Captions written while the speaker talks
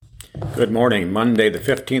Good morning, Monday the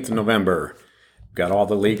 15th of November. Got all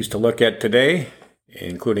the leagues to look at today,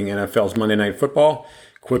 including NFL's Monday Night Football.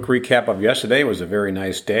 Quick recap of yesterday. It was a very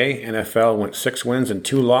nice day. NFL went 6 wins and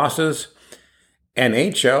 2 losses.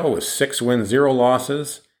 NHL was 6 wins, 0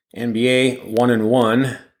 losses. NBA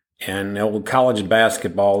 1-1. And old college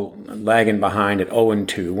basketball lagging behind at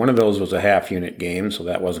 0-2. One of those was a half-unit game, so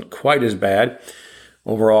that wasn't quite as bad.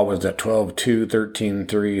 Overall was at 12-2,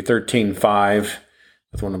 13-3, 13-5.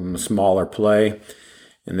 With one of them a smaller play.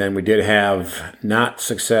 And then we did have not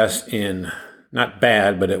success in, not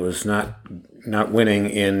bad, but it was not winning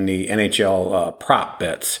in the NHL prop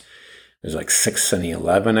bets. It was like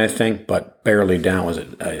 6-11, I think, but barely down. Was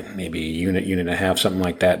it maybe a unit and a half, something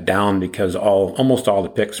like that, down because almost all the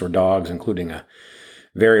picks were dogs, including a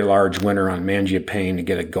very large winner on Mangiapane to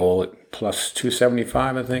get a goal at plus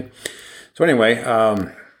 275, I think. So anyway,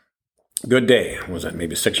 good day. Was it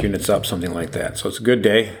maybe 6 units up, something like that? So it's a good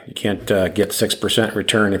day. You can't get 6%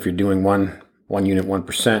 return if you're doing one unit,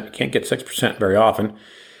 1%. You can't get 6% very often.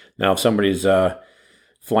 Now, if somebody's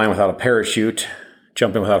flying without a parachute,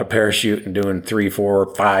 jumping without a parachute, and doing 3,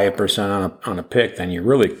 4, 5% on a pick, then you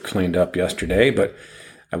really cleaned up yesterday. But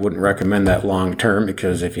I wouldn't recommend that long term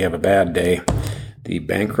because if you have a bad day, the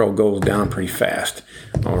bankroll goes down pretty fast.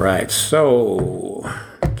 All right, so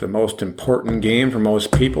the most important game for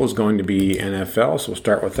most people is going to be NFL, so we'll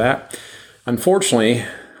start with that. Unfortunately,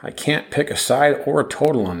 I can't pick a side or a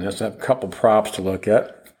total on this. I have a couple props to look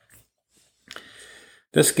at.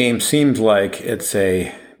 This game seems like it's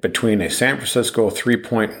between a San Francisco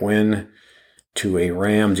 3-point win to a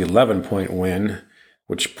Rams 11-point win,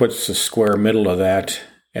 which puts the square middle of that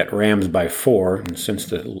at Rams by 4. And since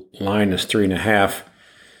the line is 3.5,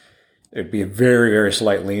 it'd be a very, very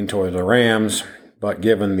slight lean toward the Rams. But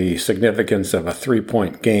given the significance of a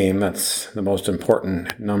 3-point game, that's the most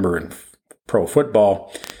important number in pro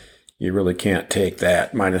football, you really can't take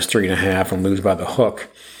that minus 3.5 and lose by the hook.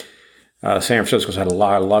 San Francisco's had a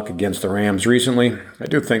lot of luck against the Rams recently. I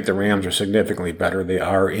do think the Rams are significantly better. They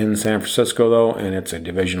are in San Francisco, though, and it's a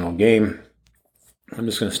divisional game. I'm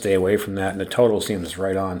just going to stay away from that, and the total seems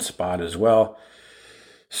right on spot as well.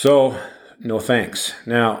 So, no thanks.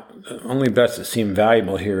 Now, the only bets that seem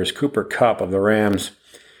valuable here is Cooper Kupp of the Rams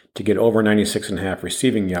to get over 96.5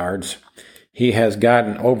 receiving yards. He has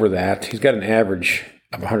gotten over that. He's got an average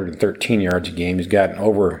of 113 yards a game. He's gotten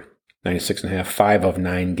over 96.5, 5 of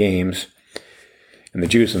 9 games. And the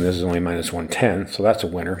juice in this is only minus 110, so that's a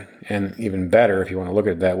winner. And even better, if you want to look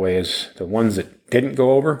at it that way, is the ones that didn't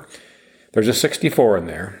go over. There's a 64 in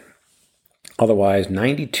there. Otherwise,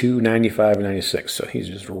 92, 95, and 96. So he's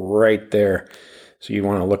just right there. So you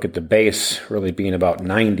want to look at the base really being about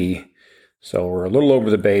 90. So we're a little over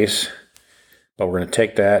the base, but we're going to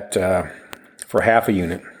take that for half a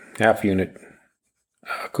unit.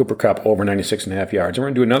 Cooper Kupp over 96.5 yards. And we're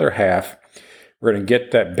going to do another half. We're going to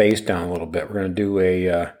get that base down a little bit. We're going to do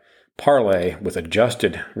a parlay with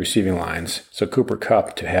adjusted receiving lines. So Cooper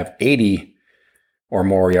Kupp to have 80 or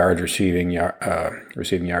more yards receiving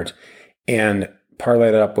yards. And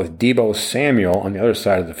parlay that up with Deebo Samuel on the other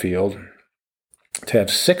side of the field to have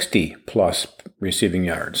 60 plus receiving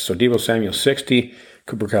yards. So Deebo Samuel 60,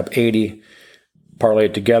 Cooper Kupp 80. Parlay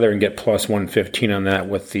it together and get plus 115 on that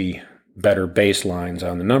with the better baselines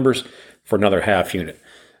on the numbers for another half unit.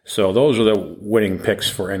 So those are the winning picks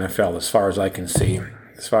for NFL as far as I can see.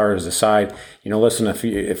 As far as the side, listen,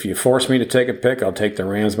 if you force me to take a pick, I'll take the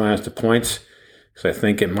Rams minus the points because I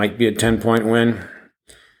think it might be a 10-point win.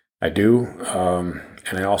 I do.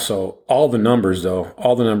 And I also, all the numbers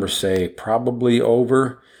say probably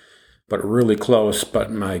over, but really close.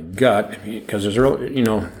 But my gut, because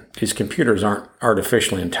these computers aren't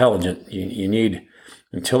artificially intelligent. You need,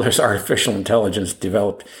 until there's artificial intelligence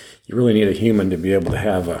developed, you really need a human to be able to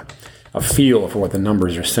have a feel for what the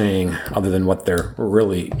numbers are saying other than what they're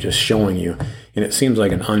really just showing you. And it seems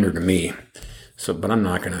like an under to me. So, but I'm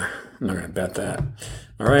not gonna bet that.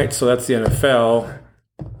 All right, so that's the NFL.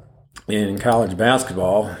 In college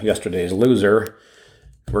basketball, yesterday's loser,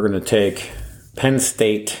 we're going to take Penn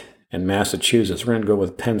State and Massachusetts. We're going to go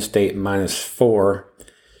with Penn State minus 4.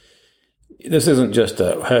 This isn't just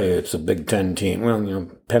it's a Big Ten team. Well,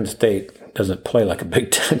 Penn State doesn't play like a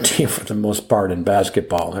Big Ten team for the most part in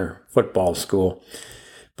basketball or football school.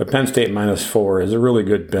 But Penn State minus 4 is a really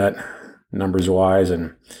good bet, numbers-wise,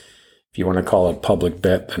 and if you want to call it a public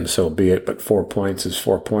bet, then so be it. But 4 points is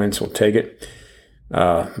 4 points. We'll take it.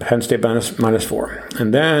 Penn State minus 4.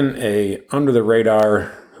 And then a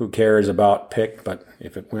under-the-radar, who cares about pick, but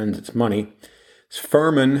if it wins, it's money. It's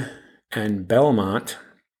Furman and Belmont.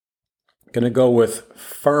 Going to go with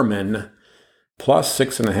Furman plus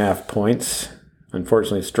 6.5 points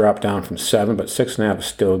Unfortunately, it's dropped down from 7, but 6.5 is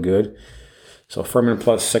still good. So Furman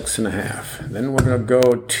plus 6.5. Then we're going to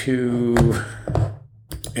go to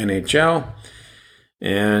NHL.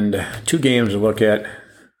 And 2 games to look at.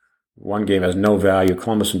 One game has no value.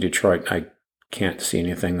 Columbus and Detroit, I can't see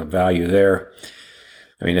anything of value there.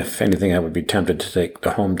 I mean, if anything, I would be tempted to take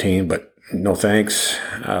the home team, but no thanks.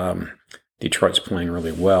 Detroit's playing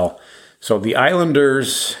really well. So the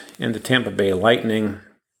Islanders and the Tampa Bay Lightning.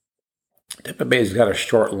 Tampa Bay's got a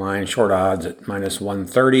short line, short odds at minus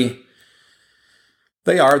 130.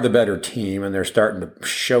 They are the better team, and they're starting to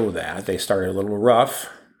show that. They started a little rough.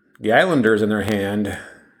 The Islanders, in their hand,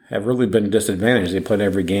 have really been disadvantaged. They played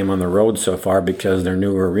every game on the road so far because their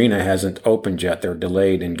new arena hasn't opened yet. They're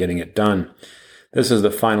delayed in getting it done. This is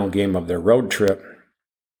the final game of their road trip.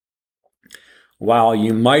 While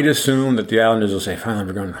you might assume that the Islanders will say, finally,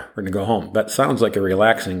 we're going to go home. That sounds like a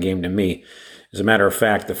relaxing game to me. As a matter of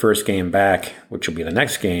fact, the first game back, which will be the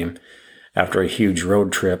next game, after a huge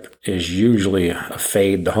road trip, is usually a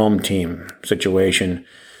fade the home team situation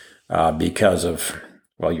because of,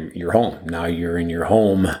 well, you're home. Now you're in your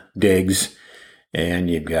home digs, and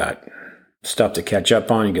you've got stuff to catch up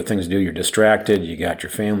on. You got things to do. You're distracted. You got your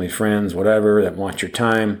family, friends, whatever, that want your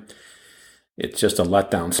time. It's just a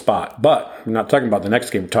letdown spot. But we're not talking about the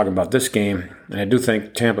next game. We're talking about this game. And I do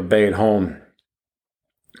think Tampa Bay at home,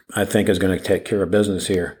 I think, is going to take care of business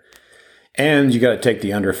here. And you got to take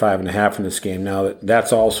the under 5.5 in this game. Now,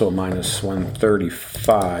 that's also minus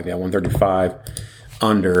 135. Yeah, 135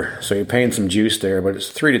 under. So you're paying some juice there, but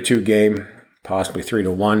it's 3-2 game, possibly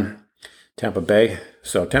 3-1 Tampa Bay.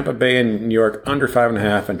 So Tampa Bay and New York under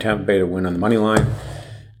 5.5, and Tampa Bay to win on the money line.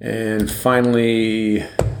 And finally,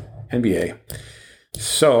 NBA.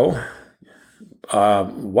 So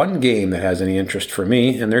one game that has any interest for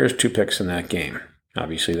me, and there's 2 picks in that game.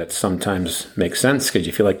 Obviously, that sometimes makes sense because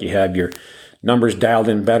you feel like you have your numbers dialed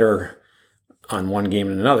in better on one game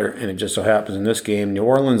than another. And it just so happens in this game, New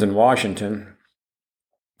Orleans and Washington.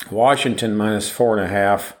 Washington minus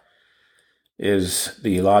 4.5 is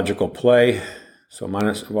the logical play. So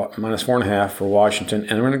minus 4.5 for Washington.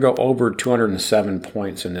 And we're going to go over 207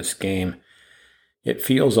 points in this game. It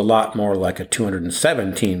feels a lot more like a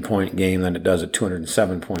 217-point game than it does a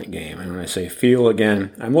 207-point game. And when I say feel,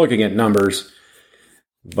 again, I'm looking at numbers.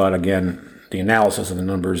 But again, the analysis of the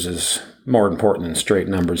numbers is more important than straight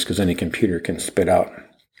numbers because any computer can spit out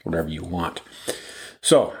whatever you want.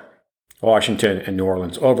 So Washington and New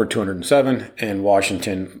Orleans over 207, and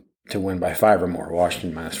Washington to win by 5 or more.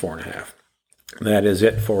 Washington minus 4.5. That is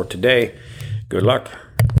it for today. Good luck.